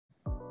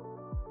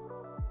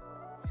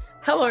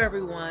Hello,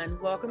 everyone.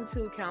 Welcome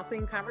to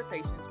Counseling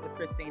Conversations with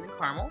Christine and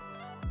Carmel,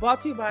 brought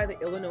to you by the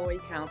Illinois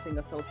Counseling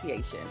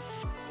Association.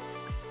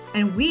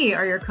 And we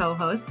are your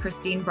co-hosts,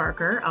 Christine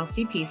Barker,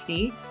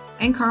 LCPC,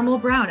 and Carmel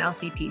Brown,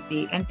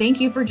 LCPC. And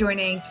thank you for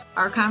joining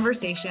our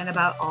conversation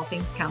about all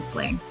things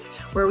counseling,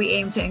 where we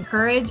aim to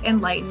encourage,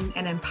 enlighten,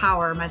 and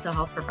empower mental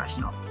health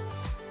professionals.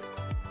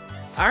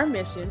 Our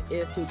mission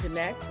is to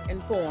connect,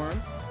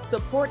 inform,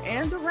 support,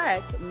 and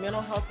direct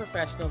mental health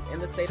professionals in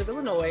the state of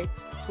Illinois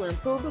to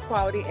improve the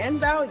quality and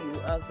value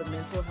of the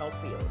mental health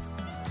field.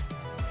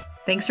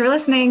 Thanks for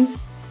listening.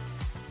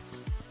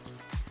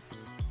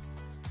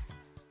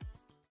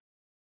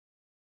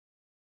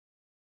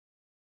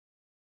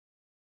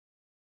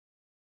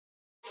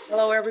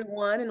 Hello,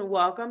 everyone, and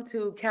welcome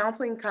to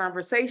Counseling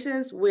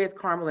Conversations with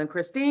Carmel and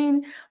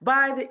Christine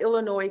by the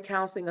Illinois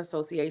Counseling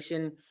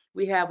Association.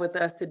 We have with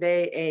us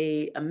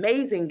today an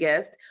amazing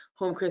guest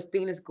whom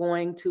Christine is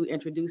going to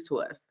introduce to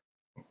us.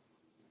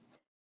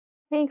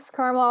 Thanks,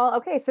 Carmel.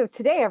 Okay, so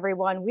today,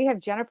 everyone, we have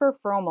Jennifer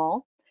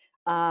Froemel,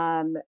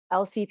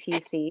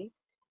 LCPC,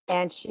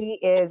 and she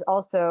is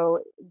also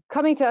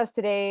coming to us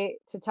today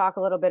to talk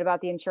a little bit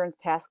about the Insurance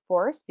Task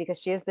Force, because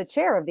she is the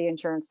chair of the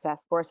Insurance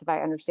Task Force, if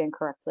I understand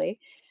correctly,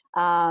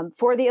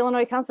 for the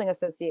Illinois Counseling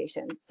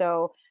Association.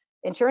 So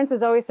insurance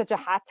is always such a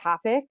hot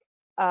topic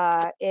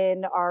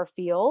in our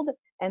field,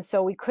 and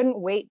so we couldn't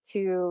wait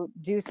to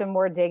do some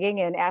more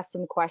digging and ask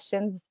some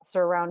questions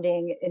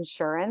surrounding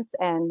insurance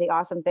and the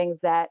awesome things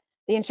that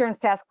the Insurance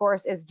Task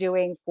Force is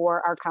doing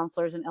for our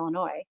counselors in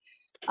Illinois.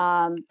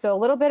 So a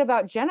little bit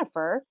about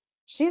Jennifer.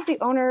 She's the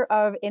owner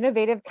of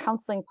Innovative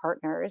Counseling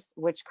Partners,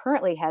 which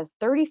currently has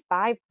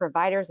 35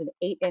 providers and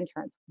 8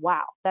 interns.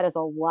 Wow, that is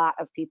a lot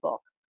of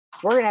people.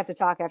 We're gonna have to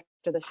talk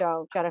after the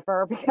show,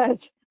 Jennifer,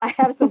 because I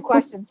have some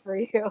questions for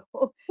you.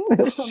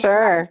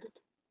 Sure.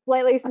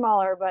 Slightly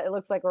smaller, but it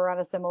looks like we're on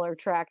a similar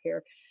track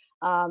here.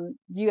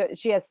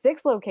 She has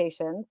 6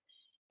 locations,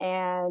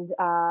 and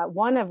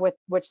one of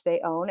which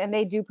they own, and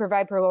they do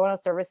provide pro bono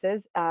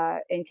services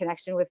in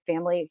connection with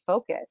Family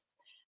Focus.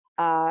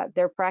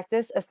 Their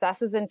practice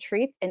assesses and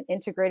treats an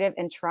integrative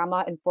and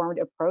trauma-informed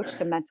approach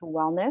to mental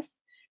wellness.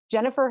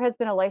 Jennifer has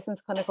been a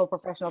licensed clinical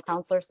professional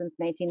counselor since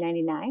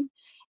 1999,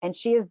 and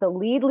she is the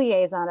lead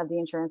liaison of the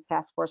Insurance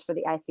Task Force for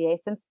the ICA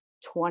since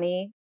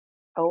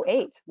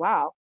 2008.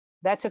 Wow,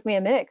 that took me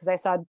a minute because I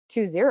saw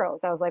 2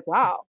 zeros. I was like,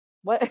 wow,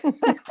 what?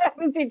 I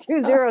haven't seen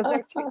 2 zeros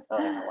next to each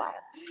other in a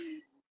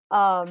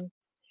while.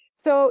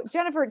 So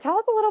Jennifer, tell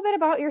us a little bit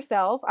about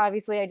yourself.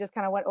 Obviously, I just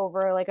kind of went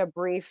over like a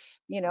brief,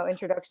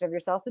 introduction of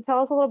yourself, but tell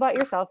us a little about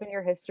yourself and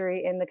your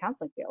history in the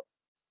counseling field.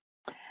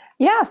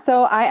 Yeah,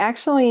 so I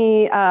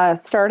actually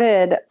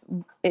started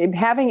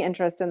having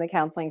interest in the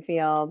counseling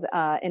field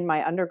in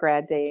my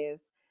undergrad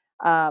days.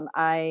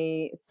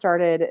 I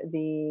started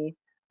the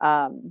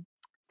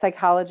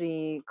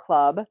psychology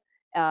club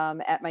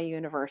at my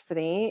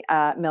university,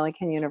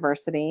 Millikan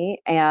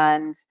University,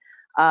 and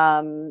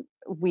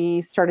we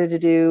started to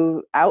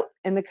do out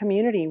in the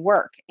community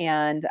work,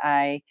 and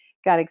I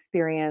got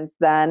experience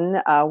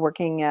then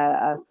working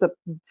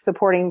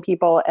supporting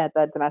people at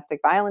the domestic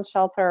violence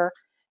shelter,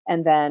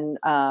 and then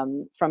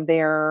from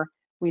there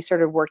we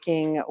started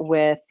working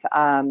with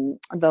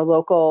the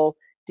local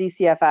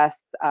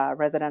DCFS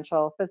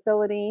residential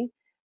facility,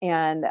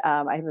 and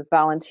I was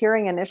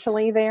volunteering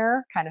initially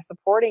there, kind of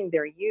supporting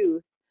their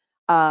youth,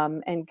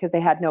 and because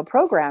they had no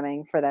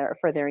programming for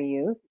their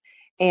youth.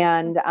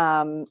 And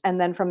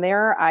then from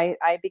there,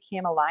 I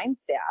became a line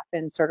staff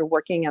and started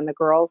working on the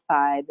girls'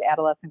 side, the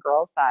adolescent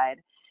girls' side,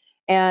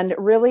 and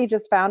really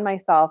just found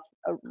myself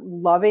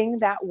loving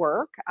that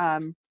work,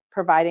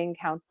 providing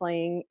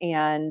counseling.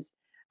 And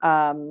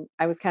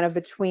I was kind of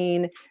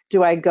between,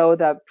 do I go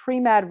the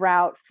pre-med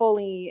route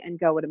fully and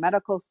go to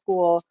medical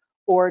school,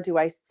 or do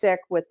I stick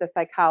with the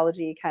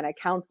psychology kind of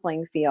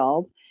counseling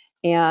field?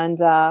 And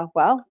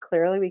well,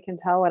 clearly we can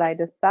tell what I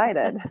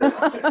decided.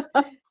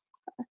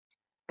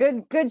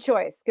 Good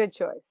choice. Good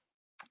choice.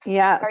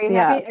 Yes. Are you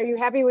happy? Are you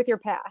happy with your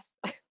path?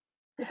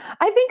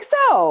 I think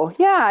so.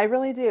 Yeah, I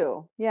really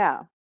do.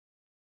 Yeah.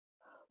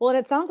 Well, and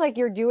it sounds like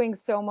you're doing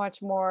so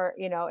much more,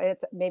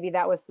 it's maybe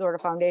that was sort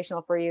of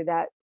foundational for you,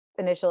 that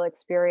initial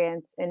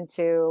experience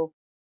into,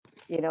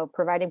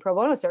 providing pro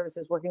bono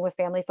services, working with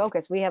Family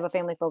Focus. We have a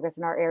Family Focus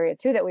in our area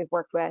too that we've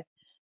worked with,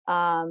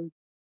 and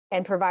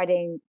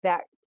providing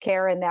that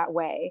care in that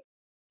way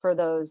for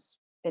those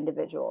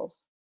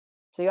individuals.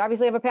 So you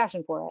obviously have a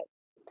passion for it.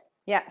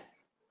 Yes.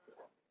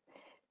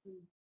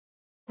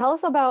 Tell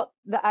us about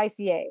the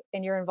ICA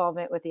and your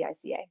involvement with the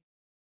ICA.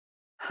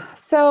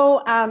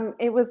 So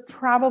it was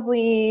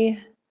probably,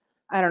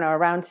 I don't know,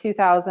 around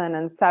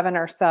 2007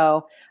 or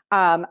so.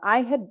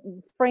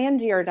 Fran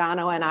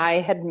Giordano and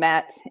I had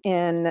met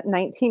in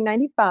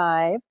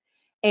 1995.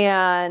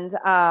 And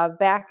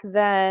back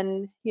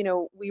then,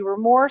 we were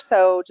more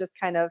so just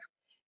kind of,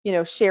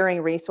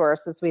 sharing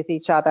resources with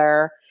each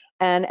other.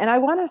 And I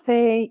want to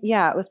say,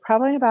 yeah, it was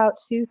probably about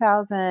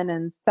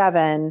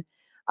 2007.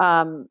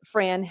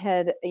 Fran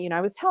had,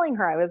 I was telling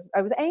her I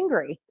was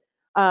angry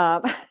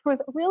was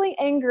really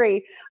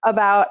angry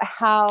about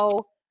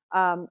how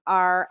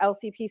our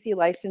LCPC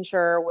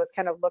licensure was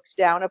kind of looked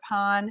down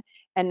upon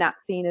and not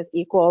seen as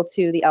equal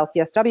to the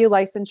LCSW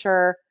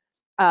licensure.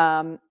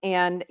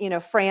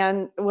 And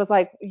Fran was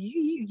like,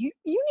 you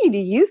need to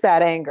use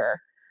that anger.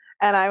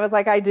 And I was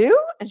like, I do?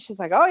 And she's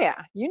like, oh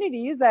yeah, you need to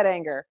use that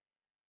anger.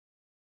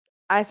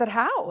 I said,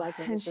 how? Like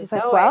where And this is she's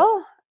like, going.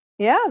 well,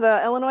 yeah,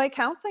 the Illinois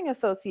Counseling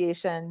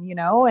Association,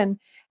 and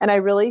I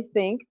really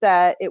think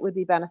that it would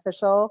be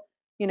beneficial,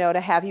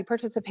 to have you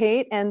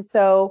participate. And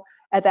so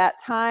at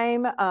that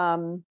time,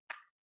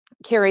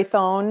 Carrie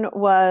Thone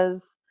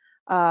was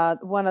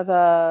one of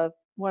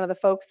the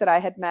folks that I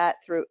had met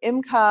through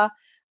IMCA.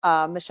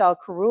 Michelle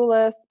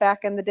Caroulis back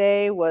in the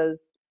day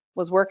was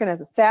working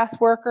as a SAS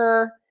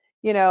worker.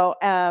 We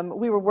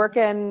were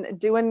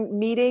doing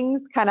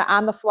meetings kind of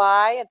on the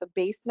fly at the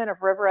basement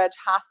of River Edge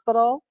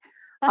Hospital.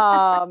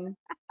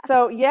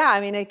 So yeah, I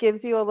mean, it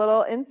gives you a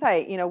little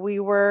insight.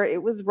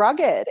 It was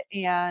rugged,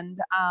 and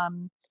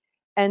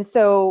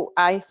so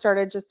I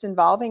started just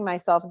involving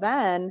myself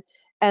then.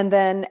 And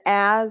then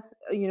as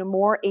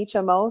more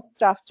HMO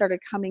stuff started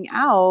coming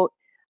out,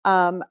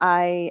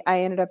 I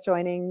ended up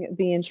joining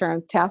the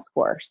insurance task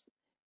force,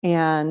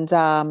 and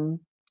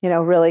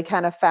really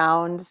kind of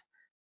found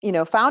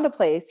a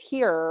place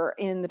here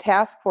in the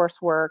task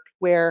force work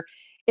where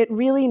it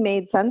really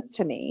made sense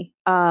to me.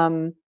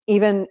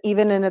 Even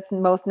in its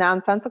most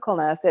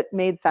nonsensicalness, it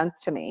made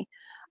sense to me.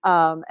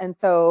 And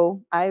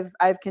so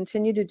I've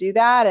continued to do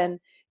that, and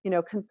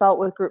consult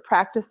with group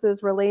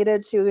practices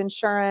related to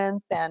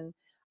insurance. And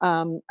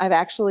I've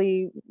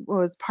actually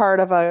was part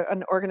of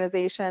an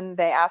organization.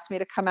 They asked me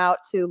to come out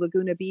to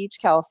Laguna Beach,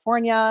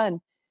 California, and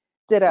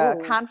did a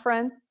Ooh.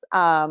 conference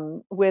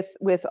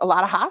with a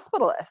lot of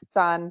hospitalists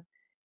on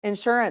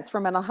insurance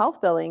for mental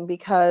health billing,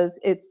 because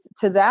it's,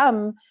 to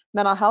them,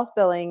 mental health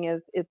billing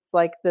it's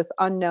like this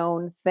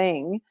unknown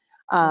thing.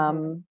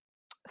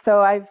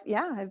 So I've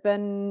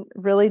been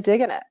really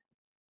digging it.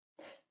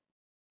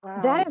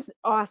 Wow. That is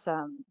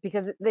awesome,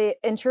 because the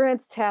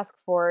insurance task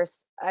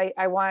force,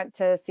 I want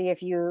to see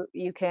if you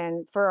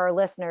can, for our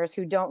listeners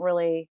who don't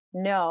really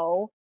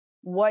know,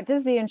 what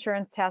does the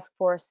insurance task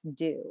force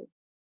do?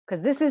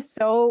 Because this is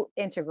so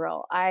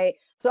integral.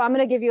 So I'm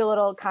going to give you a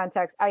little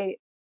context.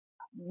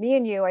 Me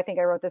and you, I think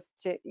I wrote this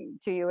to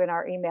you in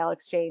our email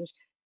exchange,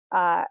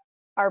 are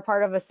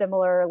part of a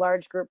similar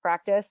large group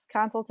practice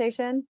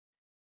consultation.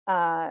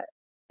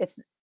 It's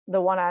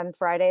the one on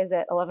Fridays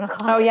at 11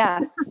 o'clock. Oh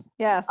yes,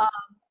 yes.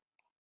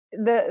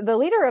 The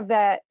leader of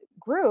that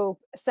group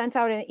sent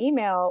out an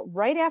email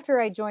right after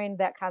I joined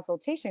that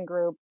consultation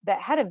group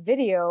that had a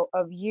video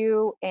of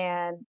you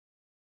and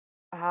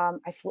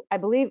I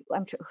believe,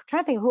 I'm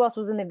trying to think who else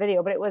was in the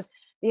video, but it was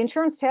the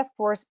insurance task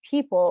force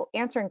people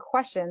answering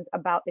questions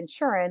about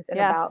insurance and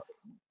Yes.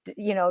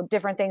 about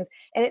different things.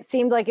 And it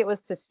seemed like it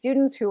was to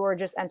students who were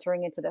just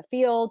entering into the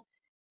field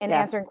and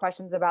Yes. answering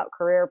questions about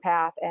career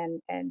path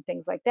and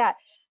things like that.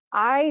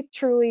 I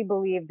truly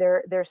believe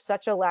there's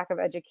such a lack of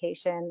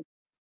education,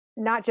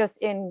 not just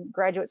in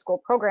graduate school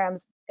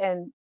programs,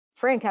 and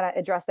Fran kind of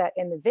addressed that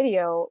in the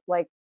video.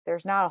 Like,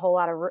 there's not a whole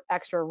lot of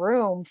extra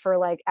room for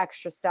like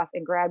extra stuff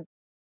in grad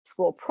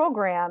school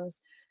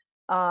programs,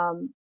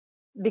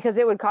 because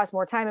it would cost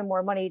more time and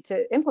more money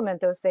to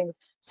implement those things.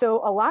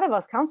 So a lot of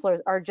us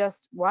counselors are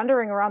just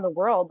wandering around the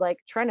world, like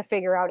trying to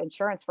figure out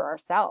insurance for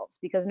ourselves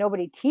because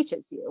nobody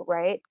teaches you,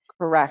 right?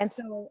 Correct. And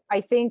so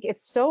I think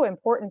it's so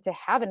important to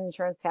have an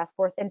insurance task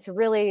force, and to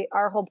really,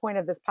 our whole point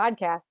of this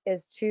podcast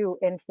is to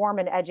inform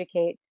and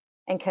educate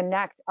and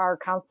connect our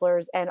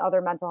counselors and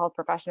other mental health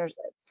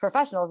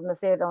professionals in the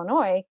state of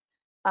Illinois,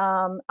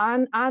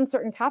 on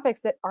certain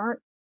topics that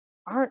aren't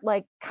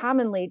like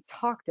commonly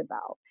talked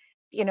about.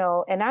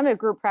 And I'm a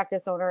group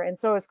practice owner, and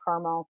so is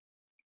Carmel.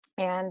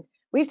 And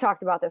we've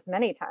talked about this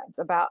many times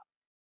about,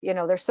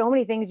 there's so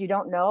many things you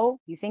don't know,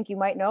 you think you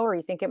might know, or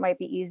you think it might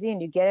be easy,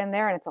 and you get in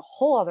there and it's a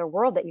whole other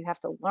world that you have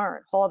to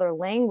learn, whole other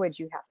language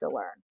you have to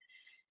learn.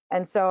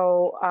 And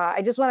so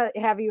I just want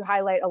to have you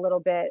highlight a little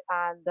bit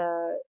on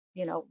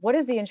what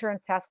does the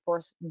insurance task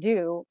force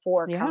do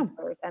for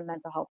counselors and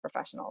mental health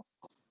professionals?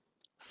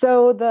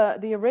 So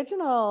the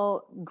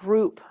original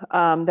group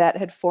that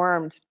had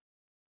formed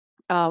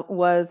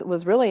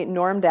was really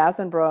Norm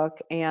Dazenbrook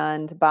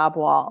and Bob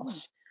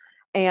Walsh.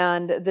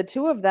 And the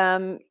two of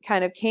them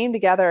kind of came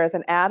together as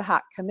an ad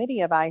hoc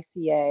committee of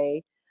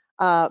ICA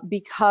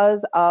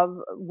because of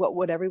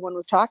what everyone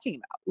was talking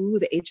about. Ooh,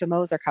 the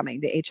HMOs are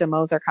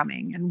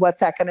coming, and what's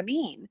that going to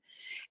mean?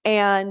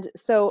 And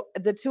so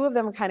the two of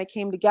them kind of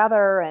came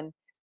together, and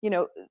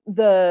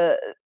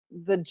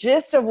the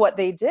gist of what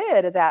they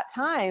did at that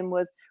time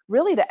was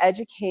really to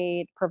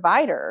educate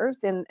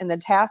providers in the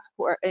task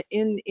force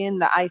in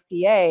the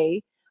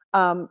ICA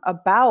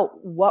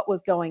about what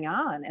was going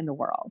on in the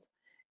world.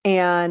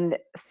 And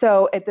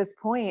so at this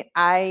point,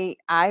 I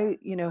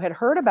had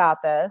heard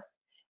about this,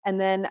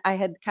 and then I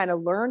had kind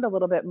of learned a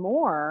little bit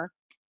more.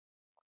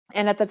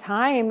 And at the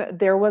time,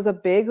 there was a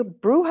big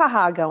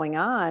brouhaha going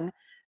on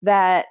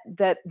that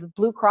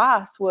Blue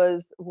Cross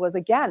was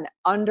again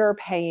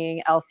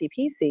underpaying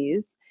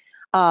LCPCs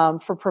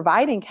for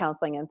providing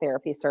counseling and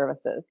therapy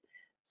services.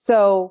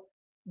 So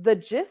the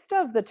gist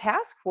of the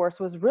task force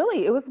was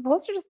really, it was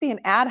supposed to just be an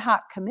ad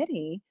hoc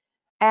committee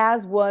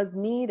as was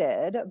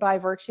needed by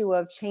virtue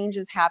of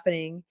changes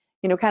happening,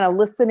 kind of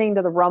listening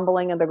to the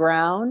rumbling of the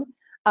ground,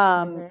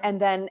 and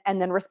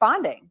then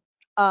responding.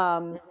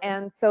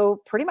 And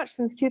so pretty much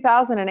since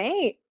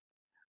 2008,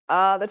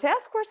 the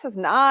task force has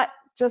not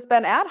just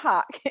been ad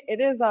hoc. It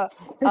is a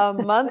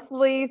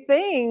monthly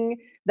thing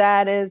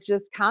that is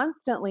just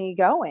constantly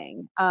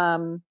going.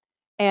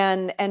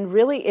 And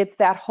really it's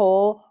that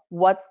whole,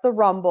 what's the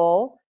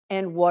rumble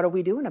and what are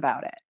we doing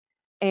about it?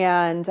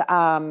 And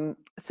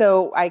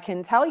so I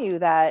can tell you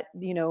that,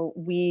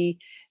 we,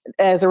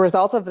 as a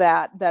result of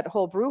that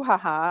whole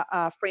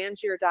brouhaha, Fran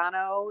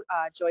Giordano,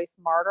 Joyce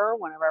Martyr,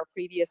 one of our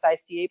previous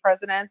ICA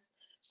presidents,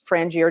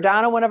 Fran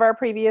Giordano, one of our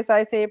previous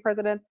ICA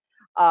presidents,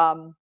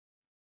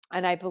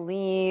 and I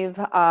believe,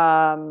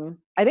 I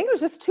think it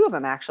was just two of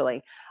them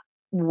actually,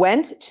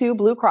 went to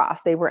Blue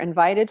Cross. They were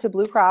invited to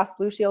Blue Cross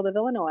Blue Shield of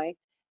Illinois,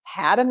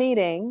 had a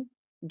meeting,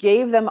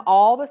 gave them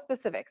all the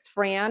specifics.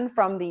 Fran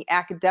from the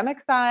academic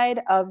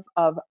side of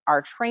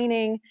our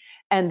training,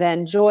 and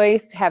then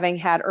Joyce, having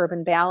had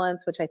Urban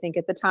Balance, which I think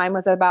at the time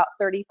was about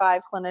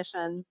 35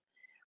 clinicians,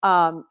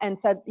 and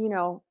said,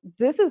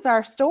 this is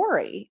our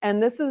story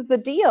and this is the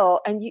deal.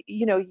 And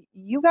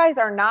you guys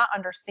are not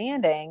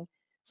understanding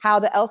how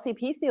the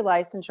LCPC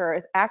licensure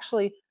is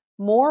actually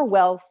more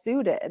well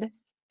suited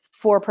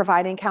for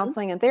providing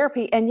counseling and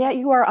therapy, and yet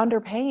you are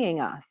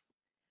underpaying us.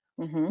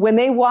 When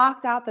they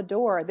walked out the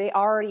door, they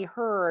already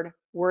heard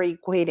we're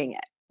equating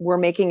it. We're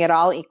making it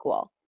all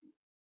equal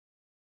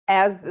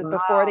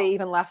before they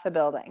even left the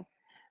building.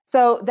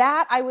 So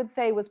that, I would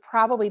say, was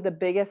probably the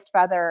biggest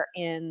feather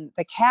in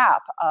the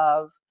cap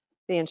of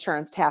the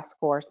insurance task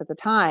force at the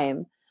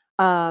time.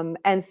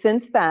 And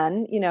since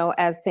then,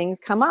 as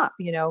things come up,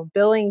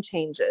 billing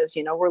changes,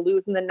 we're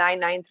losing the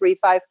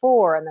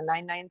 99354 and the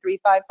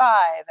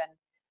 99355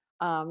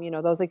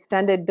 and, those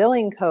extended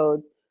billing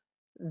codes.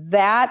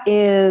 That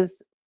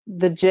is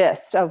the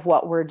gist of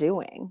what we're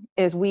doing,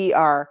 is we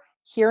are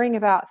hearing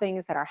about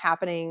things that are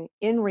happening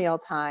in real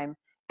time,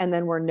 and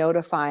then we're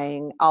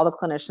notifying all the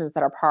clinicians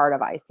that are part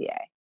of ICA.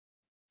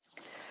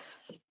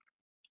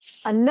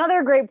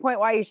 Another great point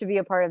why you should be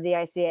a part of the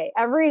ICA.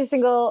 Every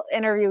single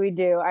interview we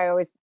do, I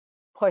always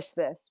push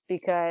this,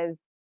 because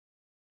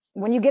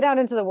when you get out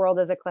into the world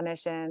as a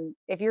clinician,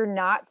 if you're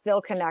not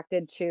still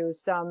connected to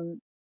some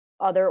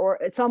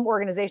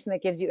organization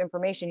that gives you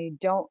information, you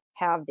don't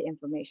have the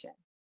information.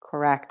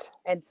 Correct.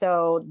 And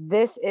so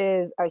this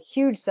is a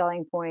huge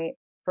selling point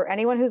for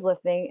anyone who's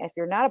listening, if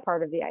you're not a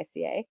part of the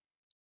ICA,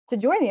 to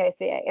join the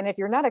ICA. And if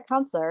you're not a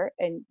counselor,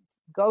 and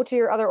go to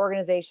your other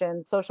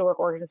organizations, social work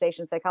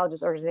organizations,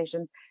 psychologist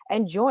organizations,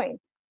 and join.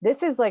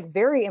 This is like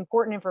very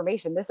important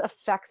information. This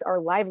affects our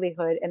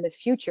livelihood and the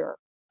future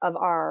of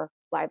our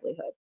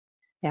livelihood.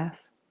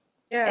 Yes.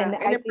 Yeah, and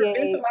the and it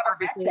prevents a ICA, lot of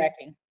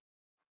backtracking.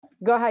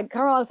 Go ahead,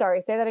 Carmel. I'm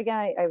sorry. Say that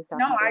again. I was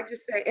talking. No, I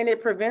just say, and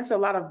it prevents a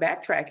lot of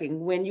backtracking.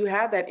 When you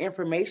have that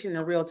information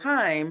in real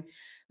time,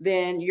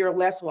 then you're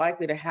less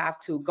likely to have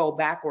to go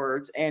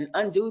backwards and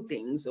undo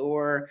things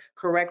or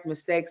correct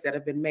mistakes that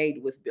have been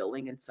made with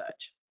billing and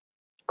such.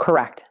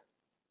 Correct.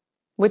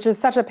 Which is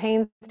such a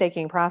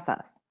painstaking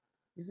process.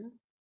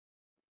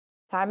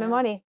 Time and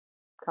money.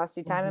 Costs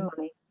you time and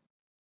money.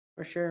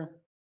 For sure.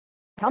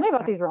 Tell me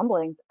about these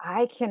rumblings.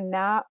 I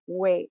cannot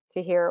wait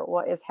to hear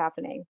what is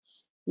happening.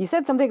 You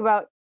said something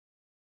about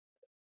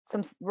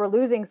we're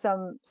losing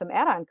some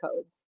add-on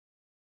codes.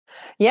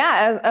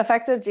 Yeah, as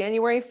effective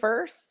January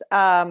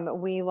 1st,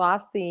 we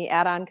lost the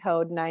add-on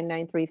code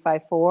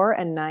 99354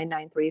 and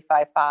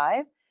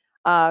 99355.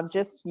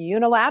 Just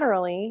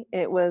unilaterally,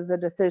 it was a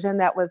decision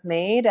that was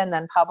made and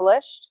then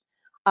published.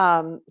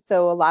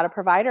 So a lot of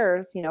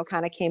providers,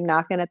 kind of came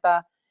knocking at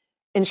the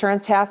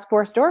insurance task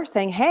force door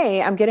saying,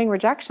 hey, I'm getting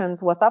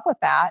rejections. What's up with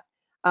that?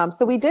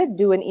 So we did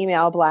do an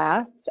email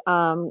blast.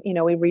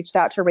 We reached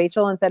out to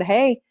Rachel and said,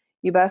 hey,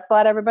 you best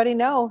let everybody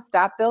know,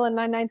 stop billing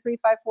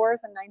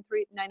 99354s and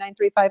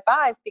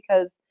 99355s,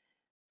 because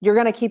you're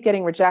going to keep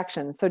getting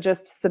rejections. So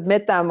just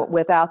submit them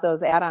without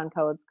those add-on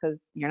codes,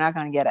 because you're not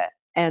going to get it.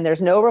 And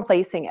there's no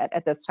replacing it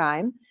at this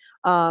time.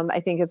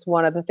 I think it's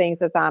one of the things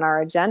that's on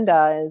our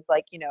agenda is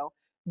like,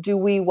 do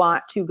we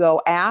want to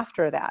go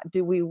after that?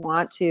 Do we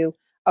want to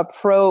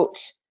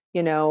approach,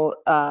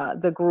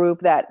 the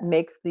group that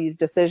makes these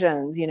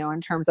decisions,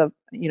 in terms of,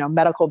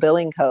 medical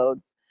billing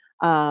codes,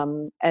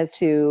 as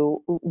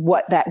to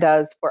what that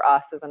does for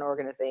us as an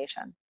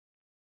organization.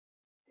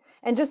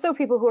 And just so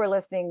people who are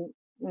listening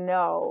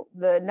know,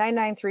 the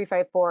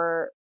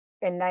 99354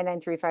 and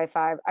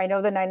 99355, I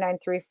know the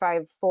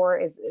 99354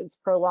 is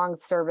prolonged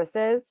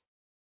services.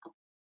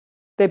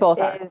 They both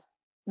are.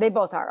 They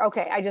both are.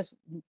 Okay,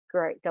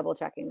 great, double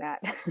checking that.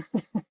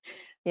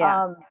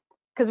 Yeah.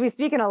 Because we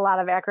speak in a lot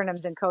of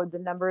acronyms and codes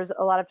and numbers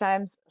a lot of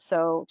times.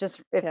 So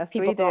just if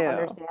people don't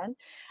understand.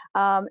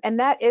 And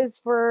that is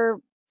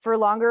for for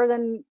longer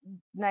than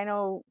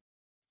 90,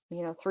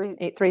 3.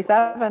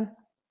 837.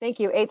 Thank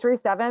you.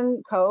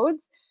 837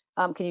 codes.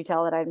 Can you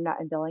tell that I'm not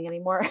in billing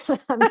anymore?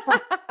 I'm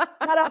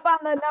not up on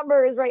the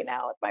numbers right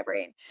now with my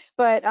brain.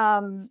 But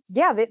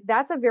yeah,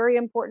 that's a very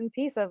important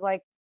piece of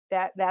like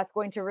that's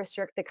going to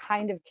restrict the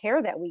kind of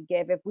care that we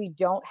give if we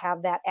don't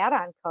have that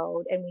add-on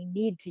code and we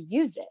need to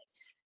use it.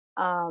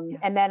 Yes.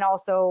 And then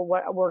also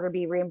what we're going to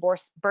be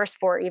reimbursed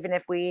for, even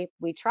if we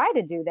try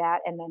to do that,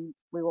 and then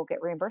we will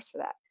get reimbursed for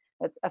that.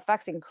 That's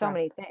affecting so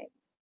many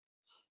things.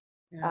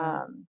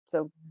 Yeah,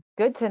 So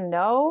good to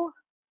know.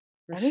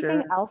 for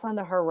Anything sure. else on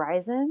the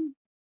horizon?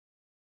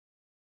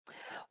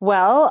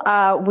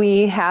 Well,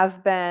 we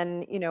have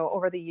been,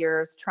 over the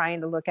years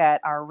trying to look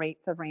at our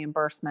rates of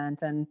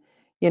reimbursement. And,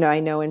 I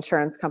know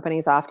insurance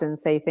companies often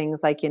say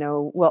things like,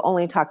 we'll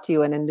only talk to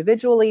you in an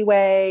individually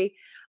way.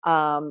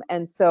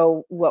 And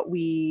so what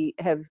we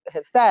have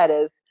said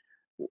is,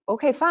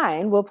 okay,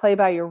 fine, we'll play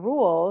by your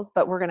rules,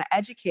 but we're going to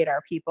educate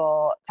our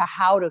people to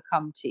how to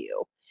come to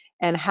you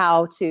and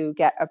how to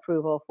get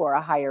approval for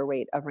a higher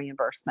rate of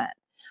reimbursement.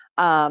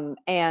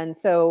 And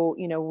so,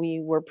 we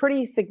were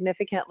pretty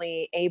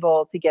significantly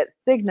able to get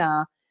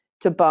Cigna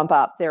to bump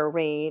up their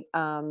rate,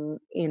 and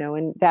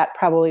that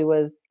probably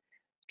was,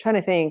 trying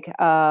to think,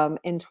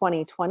 in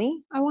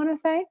 2020, I want to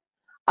say.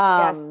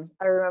 Yes,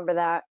 I remember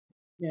that.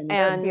 Yeah,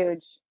 That's And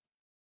huge.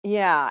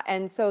 yeah,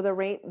 and so the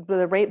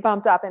rate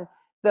bumped up, and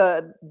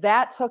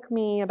that took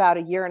me about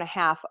a year and a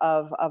half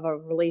of a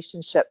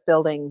relationship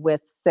building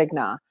with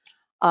Cigna.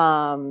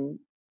 And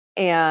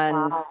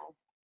Wow.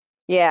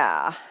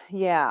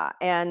 yeah.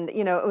 And,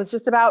 it was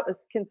just about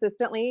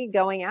consistently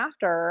going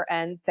after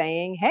and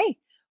saying, hey,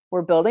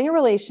 we're building a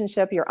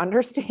relationship. You're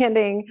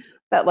understanding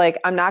that, like,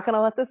 I'm not going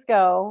to let this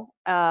go.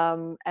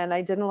 And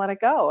I didn't let it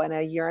go. And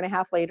a year and a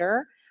half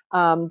later,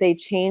 they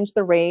changed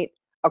the rate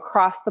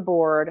across the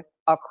board,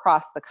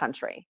 across the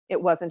country.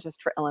 It wasn't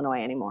just for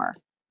Illinois anymore.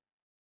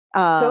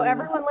 So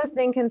everyone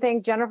listening can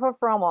thank Jennifer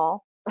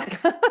Froemel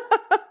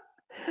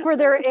for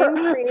their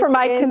increase for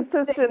my in Cigna.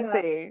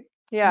 consistency.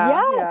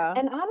 Yes, Yeah.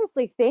 and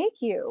honestly,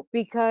 thank you,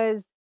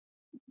 because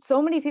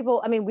so many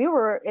people, I mean, we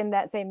were in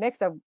that same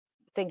mix of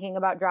thinking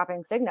about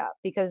dropping Cigna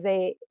because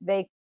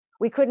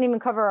we couldn't even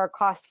cover our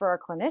costs for our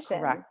clinicians,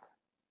 Correct.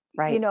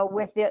 Right.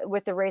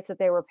 with the rates that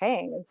they were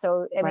paying. And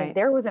so, I mean, Right.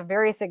 there was a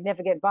very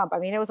significant bump. I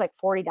mean, it was like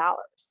 $40.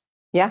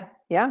 Yeah.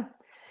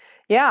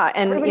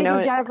 And, Everybody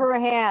give Jennifer a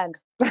hand.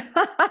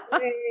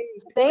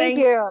 Thank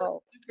you.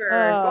 Super.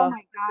 Oh oh,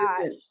 my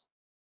gosh.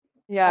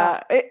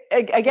 yeah.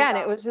 Again,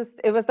 Yeah.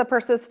 it was the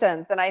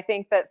persistence. And I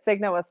think that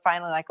Cigna was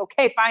finally like,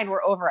 okay, fine,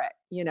 we're over it.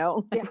 Yeah.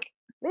 Like,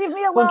 Leave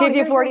me alone. we'll give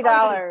you Here's your money.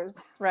 $40.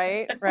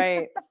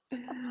 Right.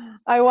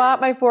 I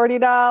want my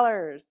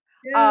 $40.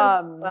 Yes.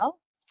 Well,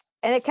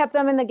 and it kept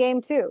them in the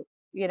game too,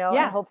 and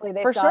Yes, hopefully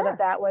they for saw sure.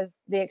 that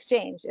was the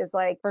exchange, is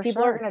like For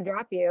people are sure. going to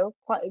drop you,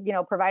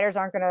 providers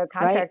aren't going to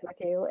contract with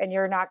you, and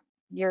your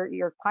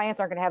clients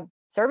aren't going to have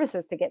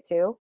services to get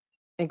to.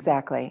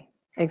 Exactly.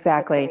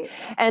 That's great.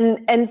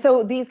 And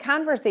so these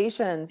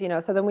conversations,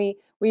 so then we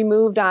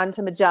moved on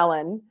to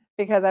Magellan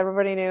because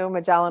everybody knew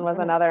Magellan was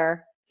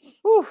another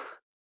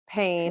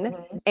pain.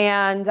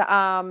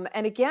 Mhm.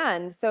 And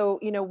again, so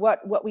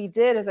what we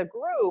did as a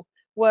group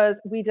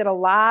was we did a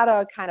lot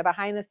of kind of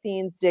behind the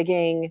scenes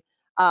digging,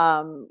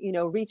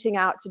 reaching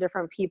out to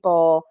different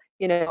people,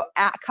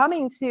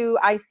 coming to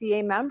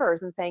ICA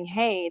members and saying,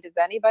 hey, does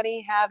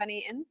anybody have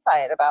any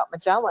insight about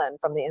Magellan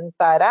from the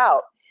inside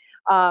out?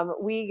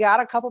 We got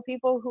a couple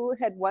people who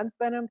had once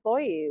been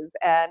employees,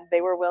 and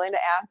they were willing to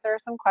answer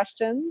some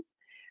questions,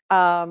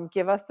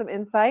 give us some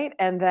insight.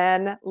 And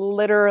then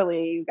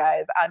literally, you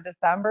guys, on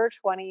December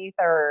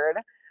 23rd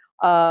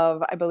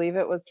of, I believe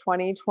it was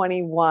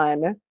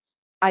 2021,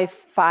 I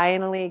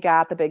finally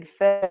got the big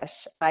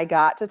fish. I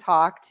got to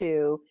talk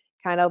to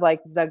kind of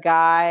like the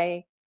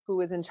guy who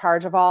was in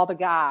charge of all the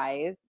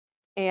guys.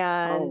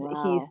 And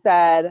he Wow.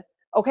 said,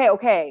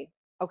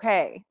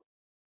 okay,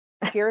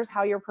 here's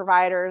how your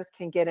providers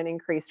can get an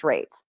increased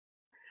rate.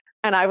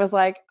 And I was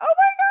like, oh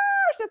my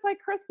gosh, it's like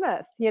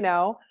Christmas,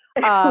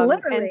 And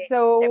Literally.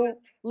 so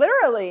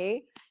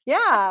literally,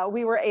 yeah,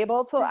 we were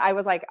able to, I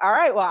was like, all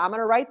right, well, I'm going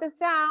to write this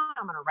down.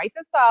 I'm going to write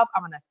this up.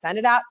 I'm going to send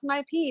it out to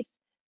my peeps.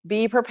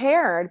 Be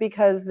prepared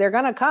because they're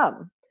going to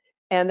come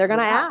and they're going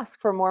to ask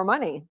for more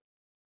money.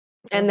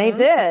 And they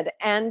did,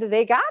 and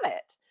they got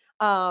it.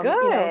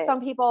 Good.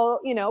 Some people,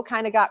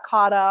 kind of got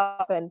caught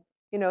up, and,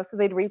 so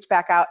they'd reach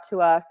back out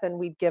to us and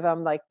we'd give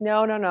them like,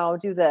 no,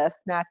 do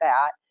this, not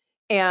that.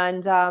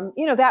 And,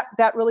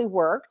 that really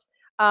worked.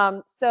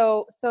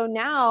 So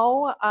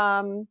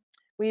now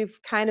we've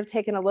kind of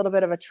taken a little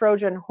bit of a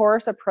Trojan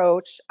horse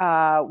approach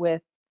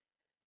with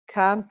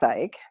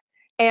ComPsych.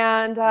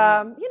 And,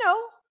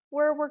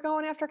 we're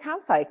going after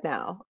ComPsych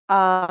now.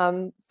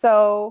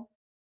 So,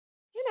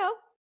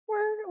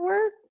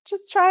 we're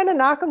just trying to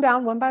knock them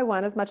down one by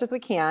one as much as we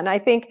can. I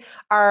think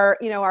our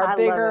I love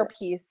bigger it.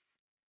 piece,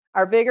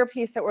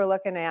 that we're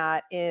looking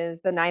at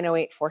is the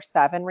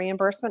 90847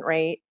 reimbursement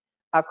rate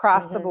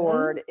across the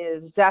board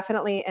is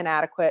definitely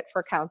inadequate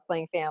for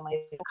counseling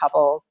families and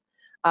couples.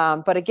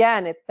 But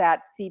again, it's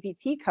that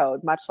CPT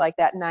code, much like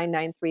that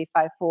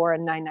 99354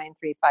 and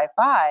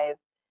 99355,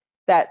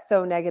 that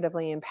so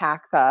negatively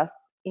impacts us,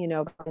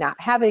 by not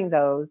having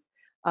those.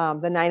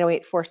 The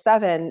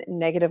 90847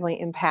 negatively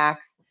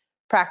impacts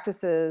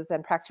practices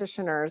and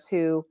practitioners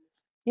who,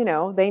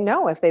 they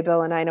know if they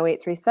bill a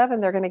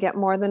 90837, they're going to get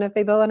more than if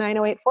they bill a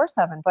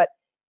 90847. But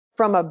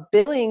from a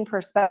billing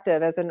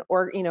perspective,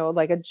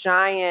 like a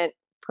giant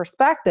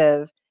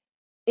perspective,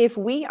 if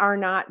we are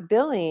not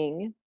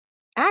billing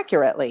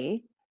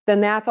accurately,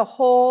 then that's a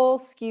whole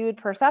skewed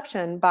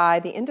perception by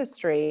the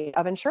industry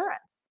of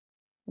insurance.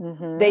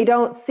 They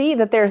don't see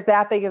that there's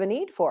that big of a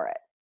need for it.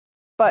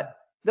 But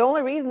the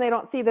only reason they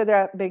don't see that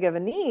there's that big of a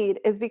need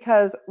is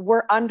because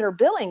we're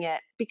underbilling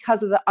it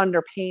because of the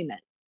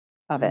underpayment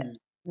of it.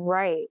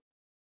 Right.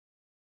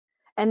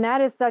 And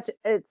that is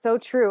it's so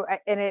true.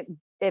 And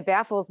it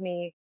baffles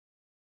me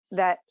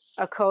that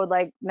a code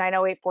like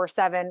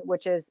 90847,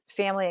 which is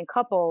family and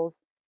couples,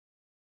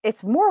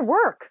 it's more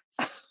work.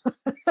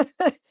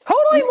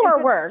 Totally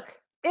more work.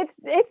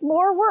 It's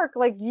more work.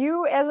 Like,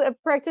 you as a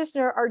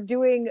practitioner are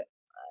doing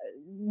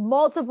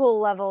multiple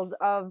levels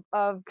of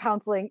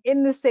counseling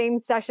in the same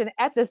session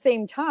at the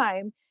same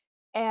time,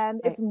 and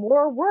Right. it's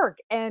more work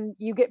and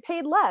you get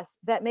paid less.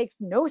 That makes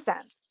no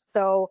sense.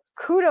 So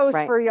kudos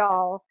Right. for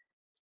y'all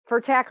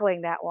for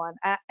tackling that one.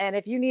 And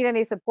if you need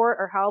any support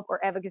or help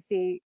or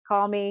advocacy,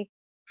 call me.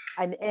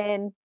 I'm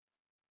in.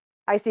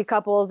 I see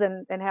couples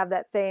and have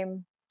that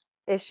same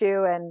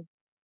issue and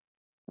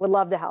would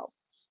love to help.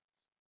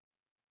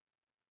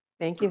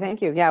 Thank you.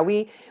 Thank you. Yeah,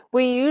 we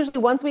usually,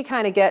 once we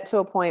kind of get to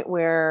a point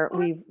where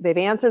they've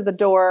answered the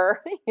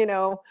door,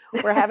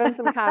 we're having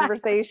some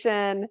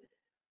conversation,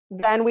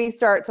 then we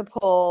start to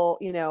pull,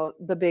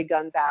 the big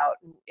guns out,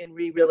 and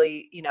we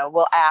really,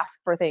 we'll ask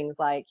for things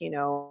like,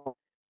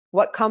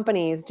 what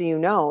companies do you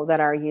know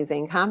that are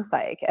using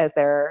ComPsych as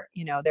their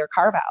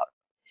carve out?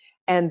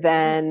 And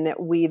then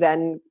we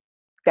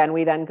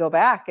go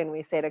back and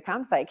we say to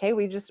ComPsych, hey,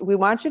 we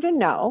want you to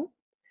know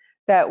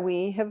that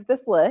we have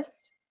this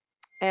list,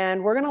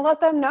 and we're going to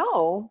let them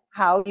know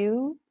how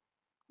you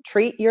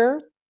treat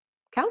your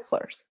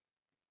counselors.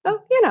 So,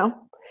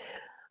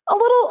 a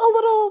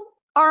little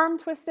arm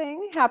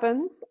twisting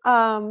happens,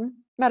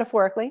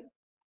 metaphorically.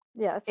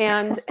 Yes.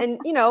 And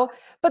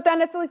but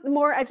then it's like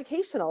more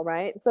educational,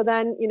 right? So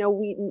then,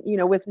 we,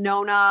 with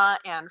Nona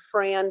and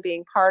Fran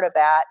being part of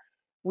that,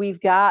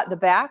 we've got the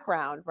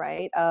background,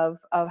 right, of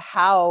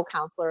how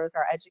counselors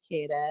are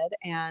educated.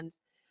 And,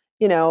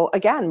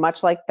 again,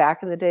 much like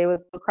back in the day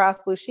with Blue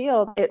Cross Blue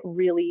Shield, it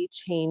really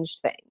changed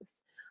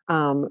things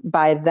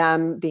by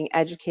them being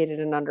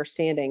educated and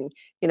understanding.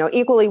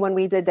 Equally, when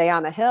we did Day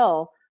on the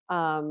Hill,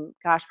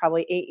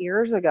 probably 8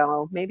 years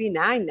ago, maybe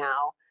 9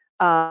 now,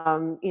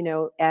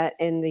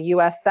 in the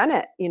US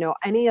Senate,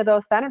 any of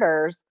those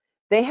senators,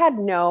 they had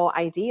no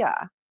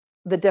idea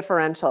the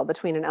differential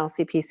between an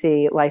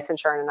LCPC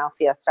licensure and an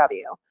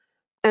LCSW.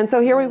 And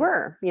so here we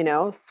were,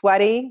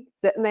 sweaty,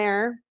 sitting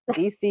there,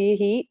 DC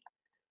heat,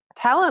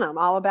 telling them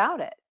all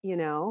about it,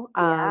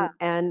 Yeah.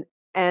 and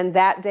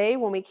that day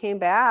when we came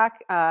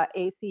back,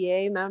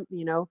 ACA,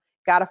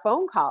 got a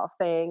phone call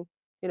saying,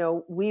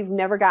 we've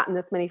never gotten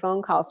this many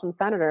phone calls from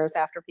senators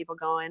after people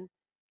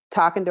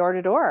talking door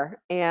to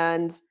door.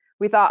 And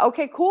we thought,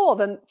 okay, cool.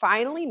 Then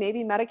finally,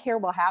 maybe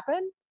Medicare will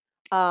happen.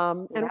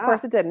 And of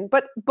course it didn't,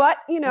 but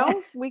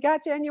we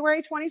got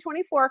January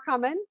 2024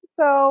 coming.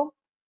 So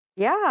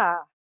Yeah.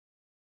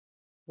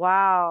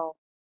 Wow.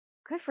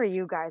 Good for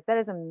you guys. That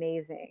is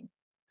amazing.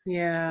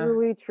 Yeah.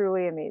 Truly,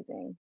 truly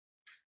amazing.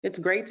 It's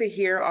great to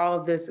hear all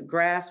of this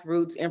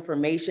grassroots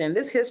information.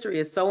 This history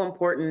is so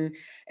important,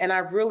 and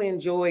I've really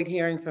enjoyed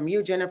hearing from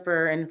you,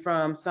 Jennifer, and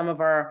from some of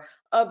our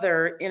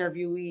other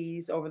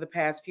interviewees over the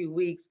past few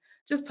weeks.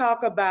 Just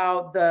talk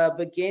about the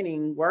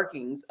beginning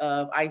workings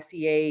of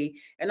ICA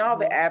and all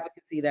the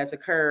advocacy that's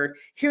occurred.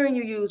 Hearing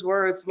you use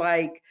words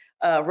like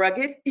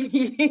rugged,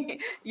 you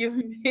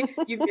mentioned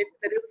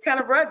that it was kind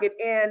of rugged,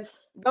 and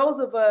those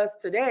of us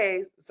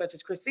today, such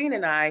as Christine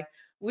and I,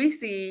 we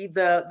see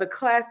the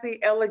classy,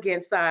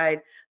 elegant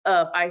side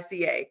of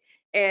ICA.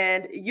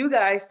 And you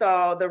guys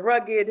saw the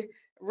rugged,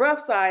 rough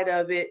side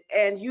of it,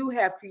 and you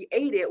have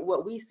created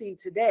what we see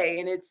today.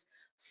 And it's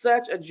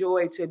such a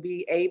joy to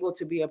be able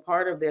to be a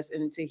part of this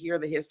and to hear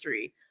the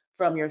history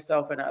from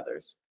yourself and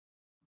others.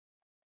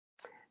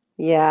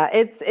 Yeah,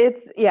 it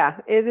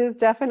is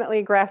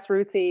definitely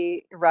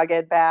grassrootsy,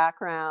 rugged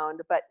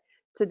background, but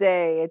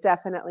today it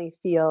definitely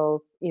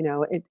feels,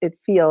 it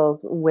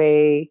feels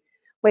way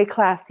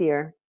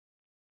classier.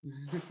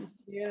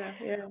 Yeah.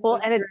 Well,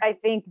 and I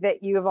think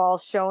that you have all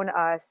shown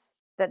us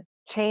that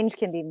change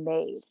can be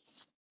made.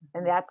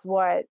 And that's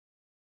why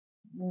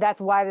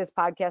this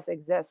podcast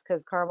exists,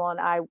 because Carmel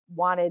and I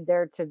wanted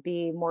there to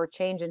be more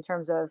change in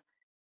terms of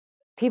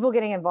people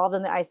getting involved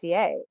in the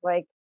ICA.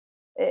 Like,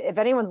 if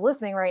anyone's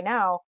listening right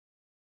now,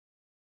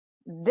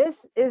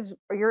 this is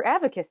your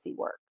advocacy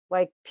work.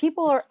 Like,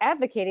 people are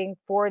advocating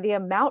for the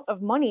amount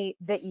of money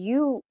that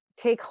you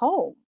take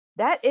home.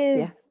 That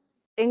is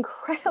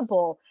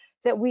incredible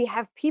that we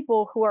have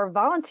people who are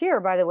volunteer,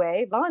 by the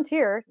way,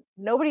 volunteer,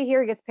 nobody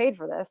here gets paid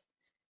for this,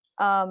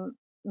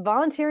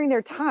 volunteering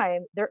their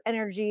time, their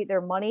energy,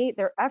 their money,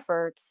 their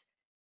efforts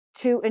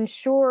to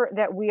ensure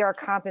that we are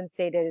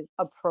compensated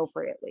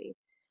appropriately.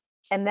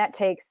 And that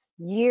takes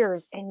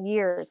years and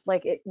years,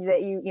 like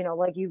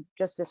like you've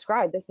just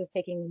described, this is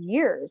taking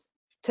years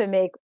to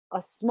make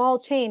a small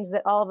change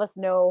that all of us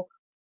know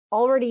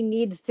already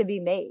needs to be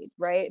made,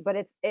 right? But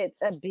it's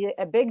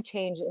a big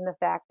change in the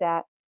fact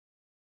that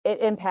it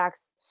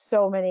impacts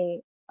so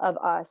many of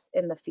us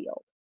in the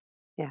field.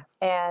 Yes.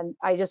 And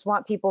I just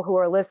want people who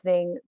are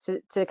listening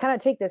to kind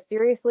of take this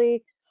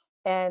seriously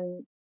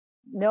and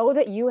know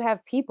that you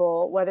have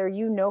people, whether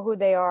you know who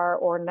they are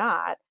or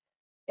not,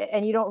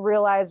 and you don't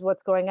realize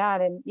what's going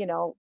on. And,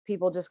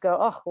 people just go,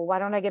 oh, well, why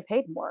don't I get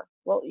paid more?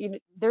 Well,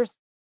 there's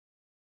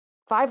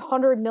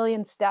 500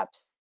 million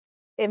steps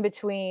in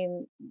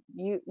between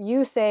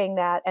you saying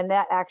that and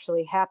that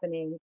actually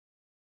happening.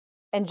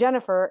 And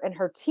Jennifer and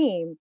her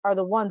team are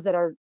the ones that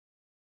are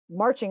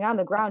marching on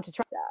the ground to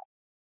try that.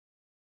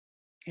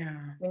 Yeah.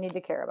 We need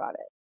to care about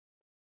it.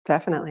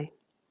 Definitely.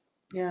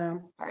 Yeah.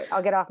 All right,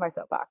 I'll get off my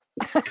soapbox.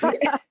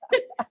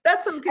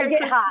 That's okay. I get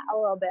Christine. hot a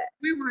little bit.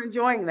 We were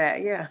enjoying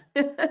that. Yeah.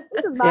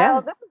 This is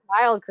mild. This is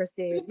mild,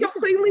 Christine. It's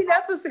completely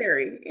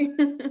necessary.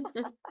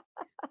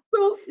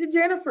 So,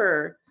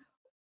 Jennifer,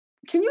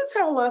 can you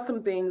tell us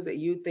some things that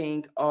you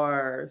think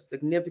are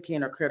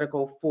significant or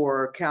critical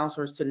for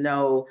counselors to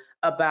know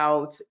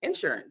about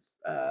insurance?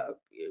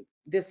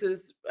 This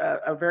is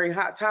a very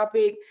hot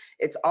topic.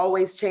 It's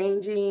always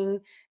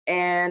changing,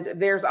 and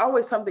there's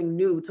always something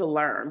new to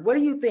learn. What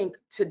do you think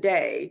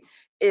today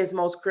is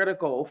most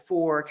critical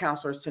for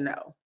counselors to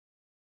know?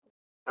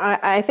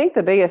 I think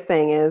the biggest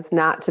thing is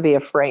not to be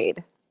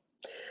afraid.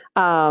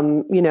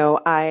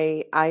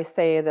 I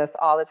say this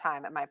all the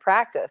time at my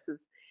practice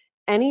is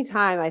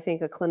anytime I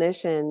think a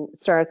clinician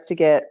starts to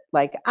get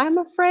like, I'm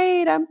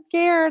afraid, I'm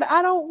scared,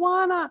 I don't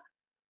wanna,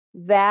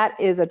 that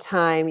is a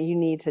time you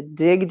need to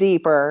dig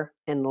deeper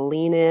and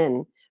lean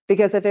in.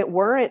 Because if it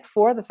weren't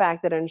for the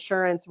fact that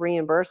insurance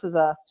reimburses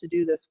us to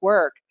do this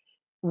work,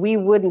 we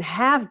wouldn't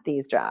have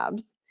these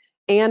jobs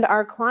and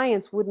our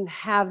clients wouldn't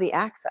have the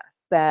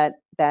access that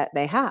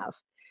they have.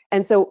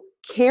 And so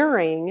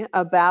caring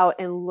about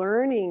and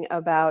learning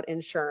about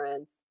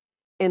insurance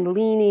and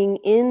leaning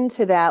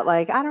into that,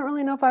 like, I don't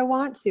really know if I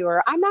want to,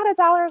 or I'm not a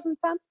dollars and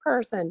cents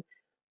person.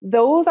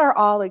 Those are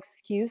all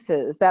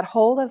excuses that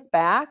hold us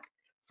back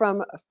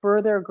from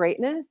further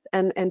greatness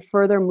and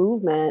further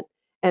movement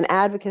and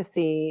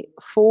advocacy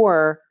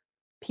for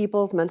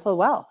people's mental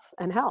wealth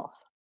and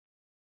health.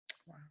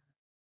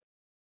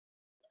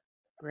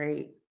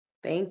 Great.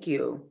 Thank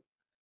you.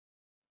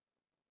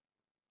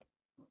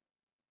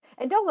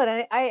 And don't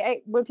let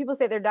I when people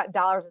say they're not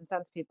dollars and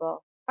cents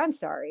people, I'm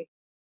sorry.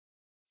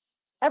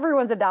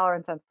 Everyone's a dollar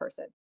and cents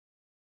person.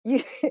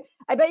 You,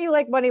 I bet you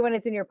like money when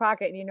it's in your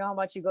pocket and you know how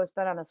much you go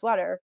spend on a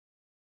sweater,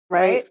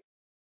 right?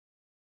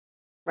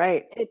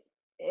 Right.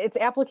 It's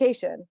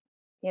application,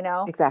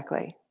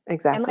 Exactly.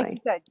 And like you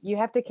said, you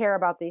have to care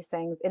about these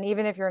things. And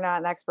even if you're not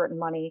an expert in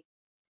money,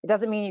 it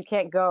doesn't mean you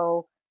can't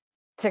go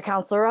to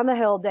Counselor on the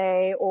Hill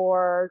Day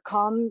or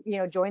come,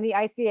 join the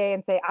ICA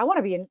and say, I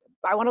want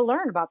to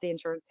learn about the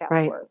insurance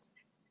task force.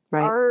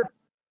 Right.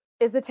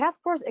 Is the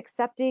task force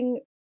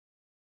accepting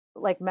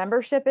like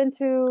membership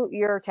into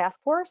your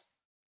task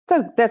force?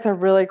 So that's a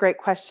really great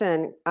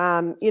question.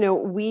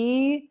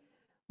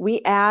 We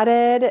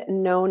added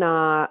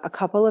Nona a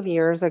couple of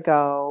years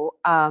ago.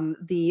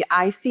 The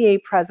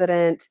ICA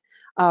president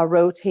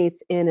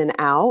rotates in and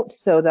out.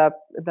 So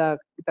the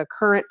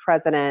current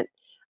president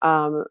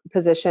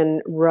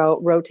position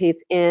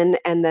rotates in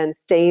and then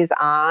stays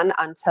on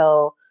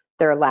until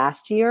their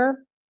last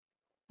year.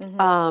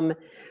 Mm-hmm.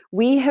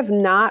 We have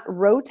not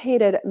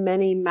rotated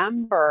many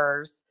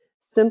members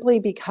simply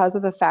because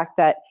of the fact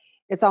that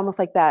it's almost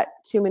like that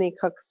too many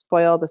cooks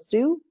spoil the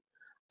stew.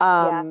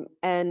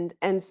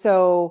 And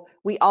so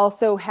we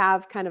also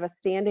have kind of a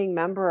standing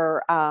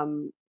member,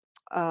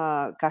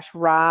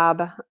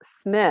 Rob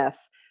Smith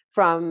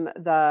from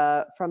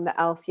the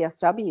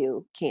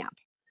LCSW camp.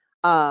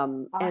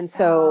 Awesome. And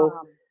so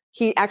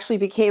he actually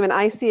became an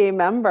ICA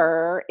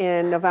member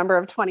in November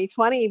of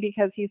 2020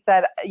 because he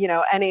said,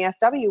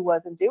 NASW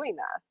wasn't doing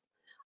this.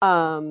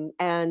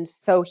 And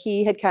so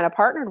he had kind of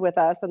partnered with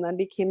us and then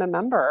became a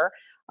member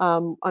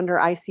under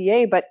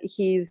ICA, but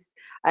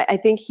I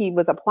think he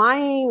was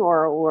applying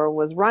or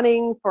was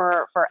running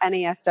for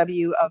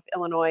NASW of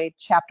Illinois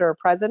chapter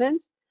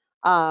president.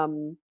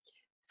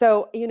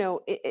 So,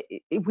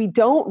 we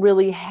don't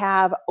really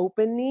have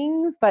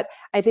openings, but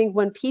I think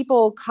when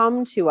people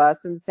come to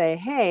us and say,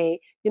 hey,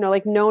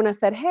 like Nona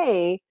said,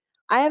 hey,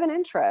 I have an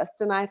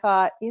interest. And I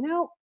thought,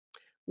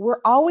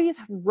 we're always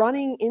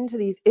running into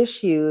these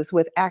issues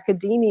with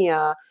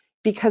academia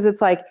because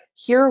it's like,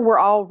 here we're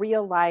all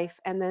real life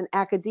and then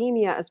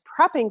academia is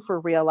prepping for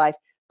real life,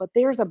 but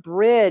there's a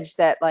bridge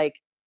that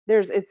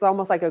it's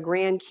almost like a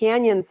Grand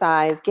Canyon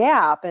size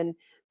gap. And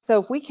so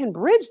if we can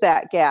bridge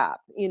that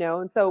gap,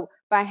 and so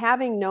by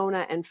having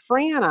Nona and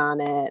Fran on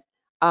it,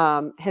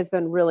 has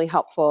been really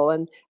helpful.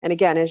 And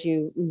again, as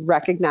you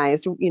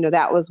recognized,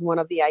 that was one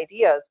of the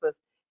ideas, was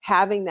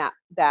having that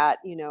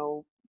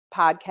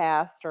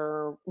podcast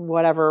or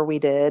whatever we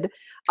did,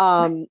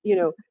 that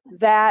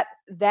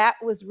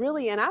was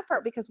really an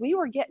effort, because we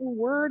were getting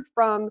word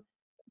from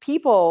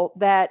people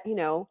that,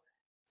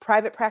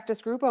 private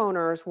practice group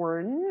owners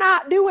were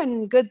not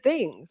doing good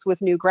things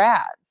with new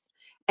grads,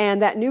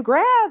 and that new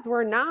grads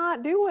were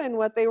not doing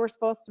what they were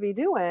supposed to be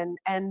doing,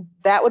 and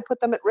that would put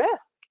them at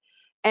risk.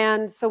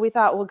 And so we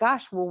thought, well,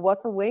 gosh,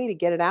 what's a way to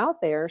get it out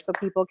there so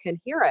people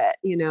can hear it,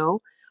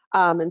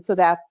 and so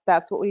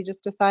that's what we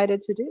just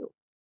decided to do.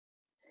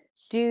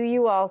 Do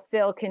you all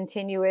still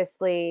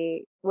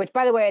continuously, which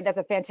by the way, that's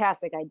a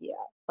fantastic idea.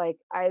 Like,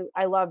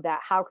 I love that.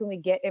 How can we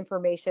get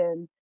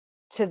information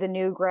to the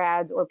new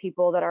grads or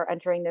people that are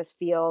entering this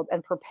field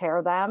and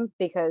prepare them,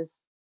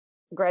 because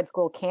grad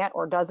school can't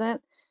or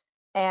doesn't,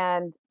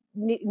 and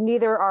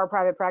neither are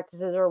private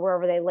practices or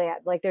wherever they land.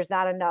 Like, there's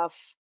not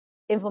enough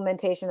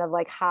implementation of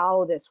like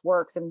how this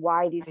works and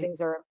why these Right. things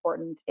are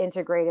important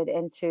integrated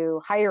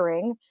into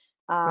hiring,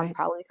 Right.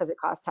 probably because it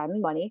costs time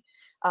and money.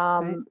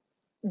 Right.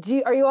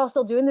 Are you all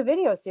still doing the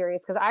video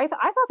series? Because I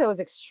thought that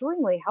was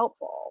extremely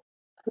helpful.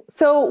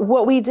 So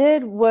what we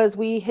did was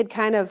we had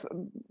kind of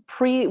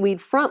we'd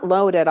front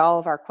loaded all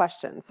of our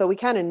questions. So we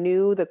kind of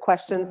knew the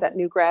questions that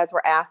new grads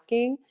were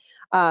asking.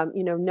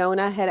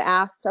 Nona had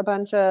asked a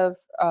bunch of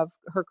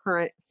her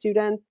current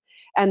students,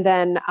 and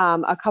then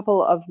a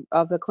couple of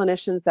the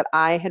clinicians that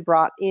I had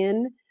brought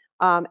in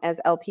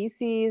as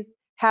LPCs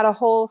had a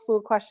whole slew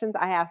of questions.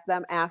 I asked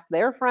them, asked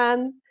their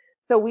friends.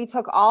 So we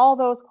took all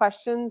those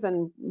questions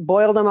and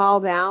boiled them all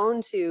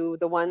down to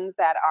the ones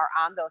that are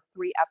on those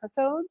 3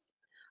 episodes.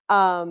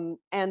 And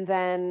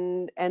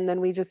then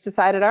we just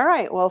decided, all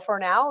right, well, for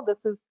now,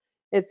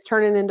 it's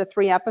turning into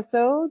 3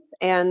 episodes.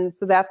 And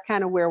so that's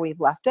kind of where we've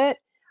left it.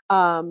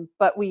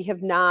 But we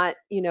have not,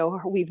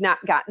 we've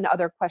not gotten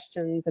other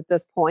questions at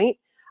this point.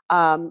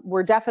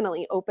 We're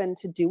definitely open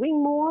to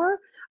doing more.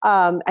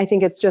 I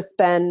think it's just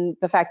been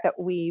the fact that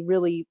we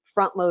really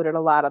front loaded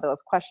a lot of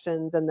those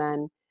questions, and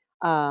then,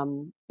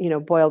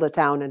 boiled it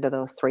down into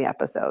those 3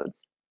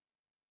 episodes.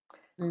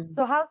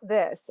 So how's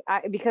this?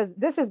 Because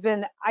this has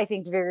been, I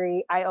think,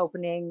 very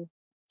eye-opening,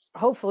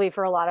 hopefully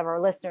for a lot of our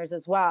listeners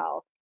as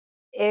well.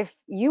 If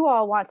you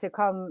all want to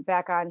come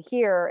back on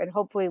here and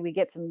hopefully we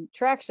get some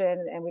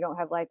traction and we don't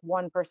have like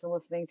one person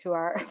listening to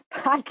our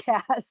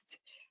podcast,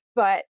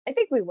 but I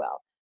think we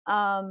will.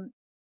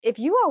 If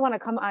you all want to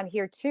come on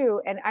here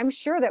too, and I'm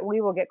sure that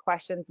we will get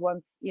questions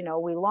once,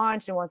 we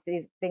launch and once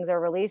these things are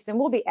released, and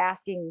we'll be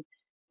asking,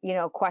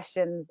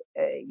 questions,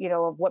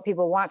 of what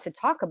people want to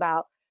talk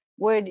about.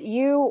 Would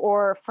you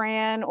or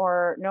Fran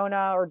or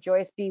Nona or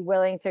Joyce be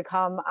willing to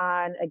come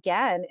on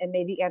again and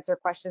maybe answer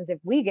questions if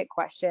we get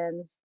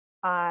questions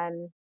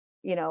on,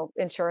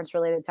 insurance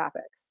related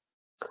topics?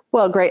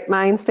 Well, great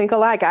minds think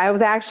alike. I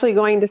was actually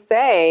going to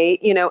say,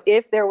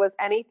 if there was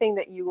anything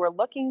that you were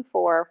looking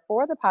for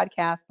the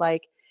podcast,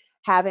 like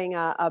having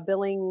a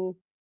billing,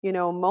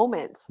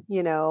 moment,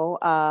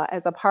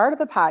 as a part of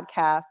the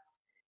podcast,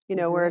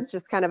 where it's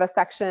just kind of a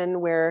section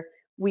where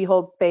we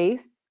hold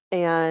space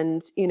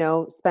and,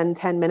 spend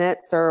 10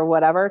 minutes or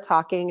whatever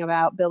talking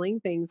about billing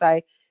things,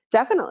 I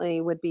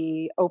definitely would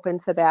be open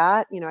to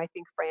that. I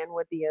think Fran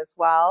would be as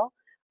well.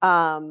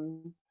 I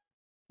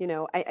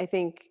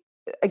think,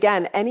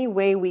 again, any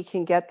way we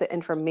can get the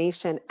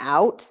information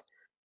out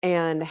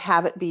and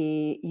have it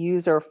be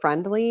user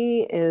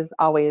friendly is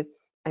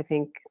always, I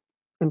think,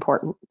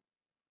 important.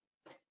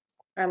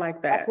 I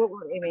like that. That's what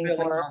we're aiming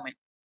Building for. moment.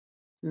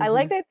 I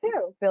like that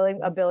too,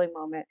 a billing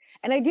moment.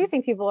 And I do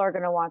think people are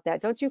going to want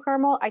that. Don't you,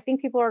 Carmel? I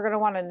think people are going to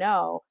want to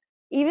know,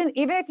 even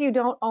if you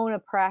don't own a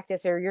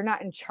practice or you're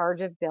not in charge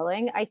of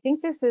billing, I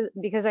think this is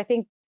because I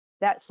think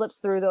that slips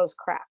through those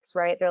cracks,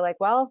 right? They're like,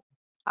 well,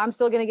 I'm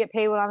still going to get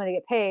paid what I'm going to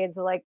get paid.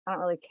 So like, I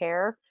don't really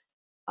care.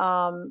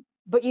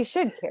 But you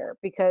should care,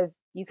 because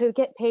you could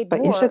get paid But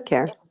more you should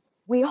care. if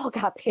we all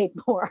got paid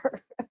more.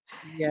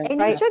 Yeah. And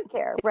Right. you should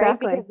care, right?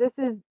 Exactly.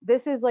 Because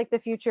this is like the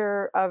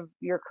future of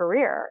your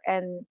career,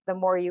 and the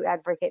more you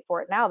advocate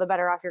for it now, the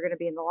better off you're going to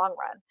be in the long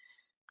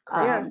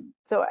run. Yeah.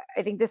 So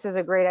I think this is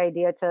a great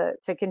idea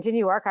to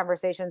continue our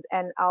conversations,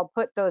 and I'll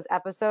put those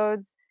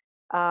episodes,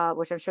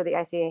 which I'm sure the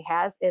ICA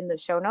has, in the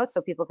show notes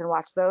so people can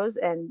watch those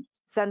and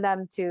send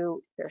them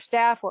to their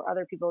staff or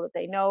other people that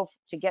they know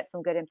to get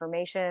some good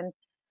information.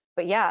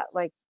 But yeah,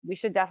 like, we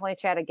should definitely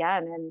chat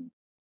again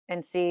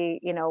and see,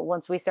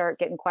 once we start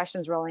getting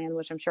questions rolling in,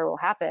 which I'm sure will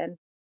happen,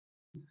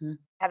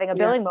 having a Yeah.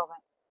 billing moment.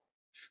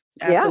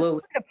 Absolutely. We're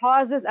going to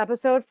pause this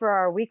episode for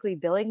our weekly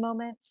billing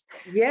moment.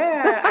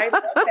 Yeah, I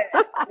love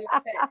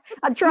that.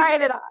 I'm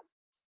trying it on.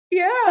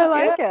 Yeah, I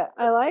like it.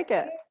 I like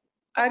it.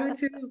 I do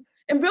too.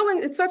 And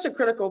billing, it's such a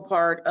critical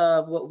part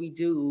of what we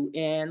do.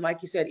 And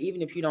like you said,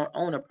 even if you don't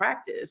own a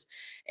practice,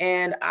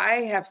 and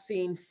I have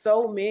seen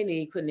so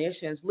many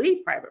clinicians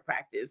leave private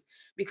practice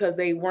because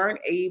they weren't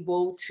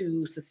able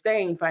to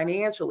sustain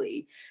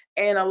financially.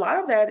 And a lot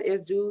of that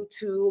is due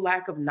to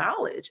lack of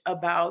knowledge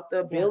about the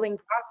Yeah. billing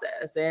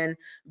process and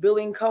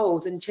billing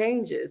codes and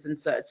changes and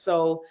such.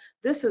 So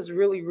this is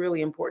really,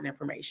 really important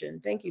information.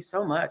 Thank you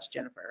so much,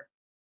 Jennifer.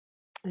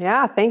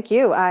 Yeah, thank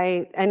you.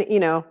 I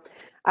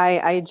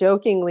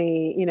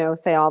jokingly,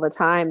 say all the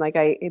time, like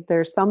I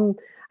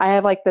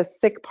have like this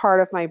sick part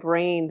of my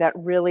brain that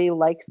really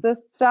likes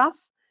this stuff.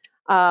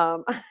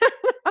 Um,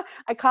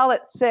 I call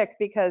it sick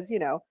because,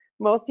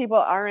 most people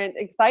aren't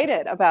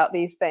excited about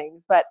these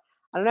things, but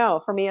I don't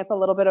know, for me, it's a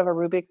little bit of a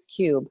Rubik's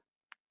Cube.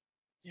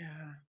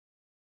 Yeah.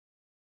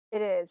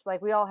 It is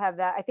like we all have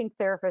that. I think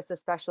therapists,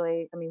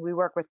 especially, I mean, we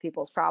work with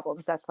people's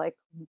problems. That's like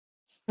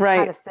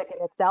kind of Right. sick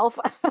in itself.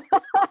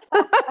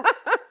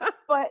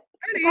 But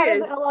It kind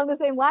is. of along the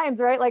same lines,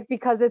 right? Like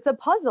because it's a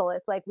puzzle.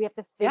 It's like we have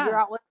to figure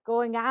Yeah, out what's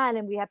going on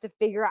and we have to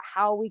figure out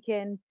how we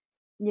can,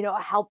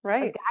 help or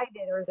right, guide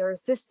it or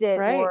assist it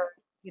right, or,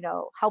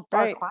 help our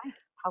right, client.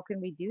 How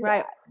can we do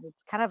right, that?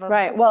 It's kind of a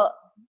right. puzzle. Well,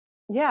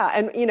 yeah,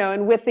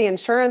 and with the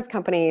insurance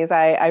companies,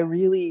 I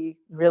really,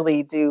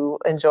 really do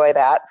enjoy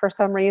that for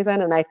some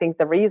reason. And I think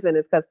the reason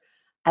is because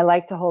I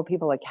like to hold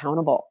people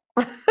accountable.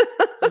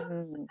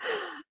 Mm,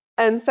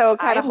 And so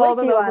kind of I'm with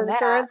holding you those on that.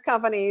 insurance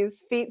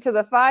companies' feet to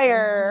the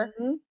fire,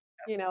 Mhm.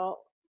 you know,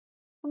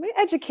 let me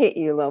educate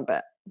you a little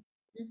bit.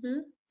 Hmm.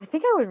 I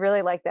think I would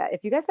really like that.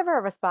 If you guys ever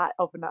have a spot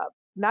open up,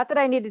 not that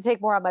I need to take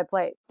more on my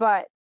plate,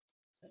 but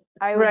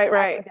Right, I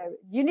right. think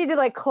you need to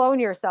like clone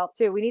yourself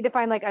too. We need to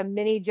find like a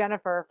mini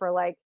Jennifer for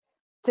like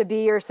to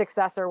be your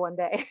successor one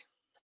day.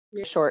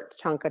 Short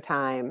chunk of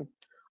time.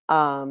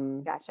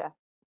 Um, Gotcha.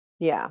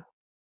 yeah,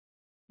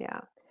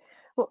 yeah.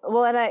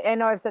 Well, and I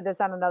know I've said this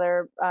on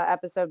another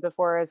episode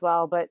before as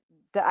well, but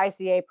the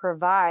ICA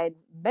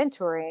provides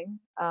mentoring.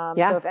 So if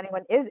Yes.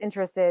 anyone is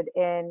interested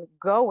in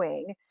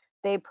going,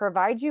 they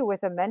provide you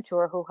with a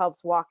mentor who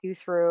helps walk you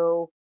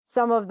through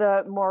some of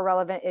the more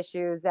relevant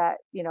issues that,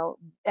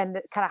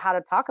 and kind of how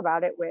to talk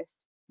about it with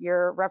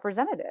your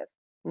representative,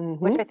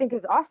 which I Hmm. think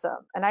is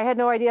awesome. And I had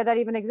no idea that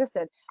even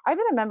existed. I've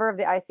been a member of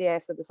the ICA.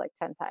 I've said this like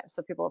 10 times,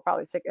 so people are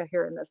probably sick of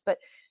hearing this, but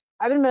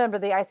I've been a member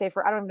of the ICA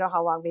for I don't even know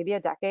how long, maybe a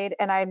decade.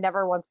 And I've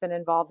never once been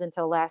involved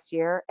until last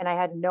year. And I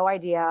had no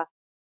idea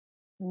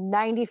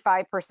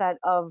 95%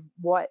 of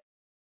what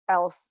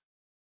else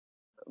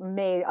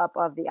made up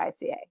of the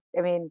ICA.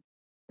 I mean,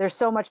 there's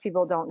so much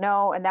people don't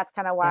know. And that's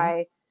kind of Yeah.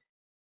 why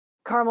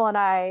Carmel and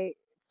I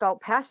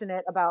felt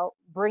passionate about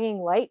bringing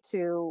light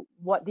to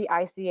what the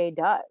ICA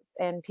does.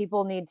 And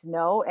people need to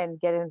know and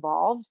get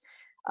involved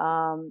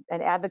and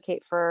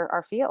advocate for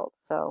our field.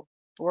 So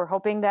we're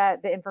hoping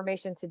that the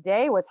information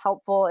today was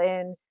helpful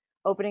in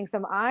opening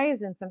some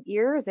eyes and some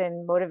ears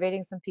and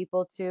motivating some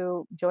people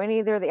to join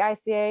either the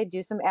ICA,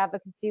 do some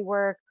advocacy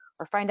work,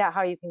 or find out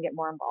how you can get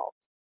more involved.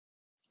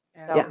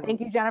 So Yeah. thank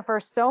Absolutely. you, Jennifer,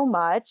 so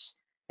much.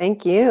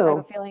 Thank I have a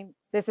you. feeling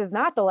this is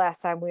not the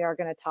last time we are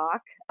going to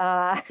talk.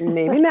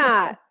 Maybe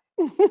not.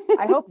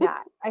 I hope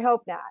not. I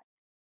hope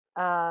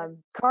not.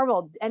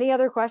 Carmel, any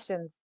other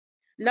questions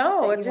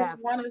No, that I you just have?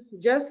 want to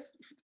just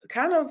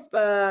kind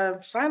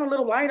of shine a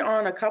little light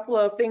on a couple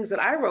of things that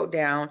I wrote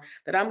down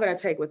that I'm going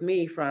to take with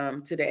me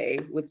from today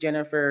with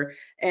Jennifer.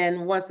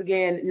 And once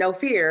again, no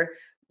fear,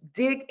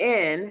 dig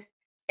in.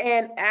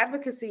 And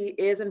advocacy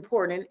is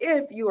important.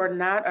 If you are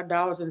not a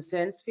dollars and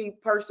cents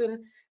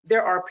person,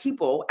 there are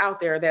people out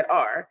there that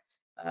are.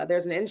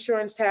 There's an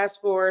insurance task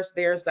force,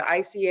 there's the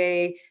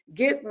ICA.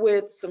 Get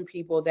with some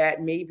people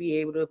that may be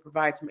able to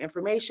provide some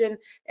information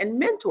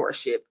and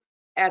mentorship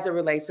as it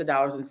relates to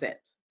dollars and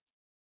cents.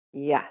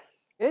 Yes.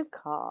 Good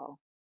call.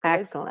 Good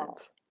Excellent. call.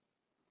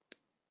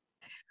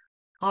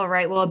 All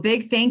right. Well, a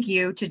big thank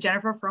you to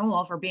Jennifer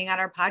Froemel for being on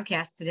our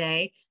podcast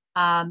today.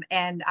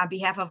 And on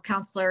behalf of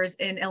counselors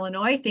in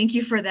Illinois, thank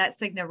you for that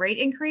Cigna rate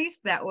increase.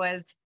 That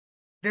was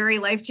very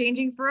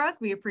life-changing for us.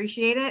 We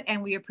appreciate it.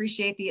 And we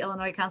appreciate the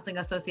Illinois Counseling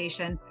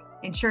Association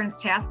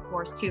Insurance Task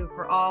Force too,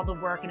 for all the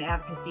work and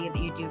advocacy that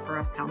you do for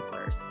us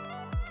counselors.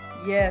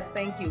 Yes,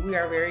 thank you. We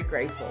are very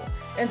grateful.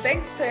 And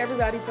thanks to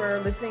everybody for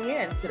listening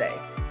in today.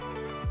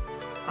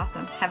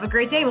 Awesome. Have a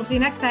great day. We'll see you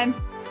next time.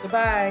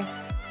 Goodbye.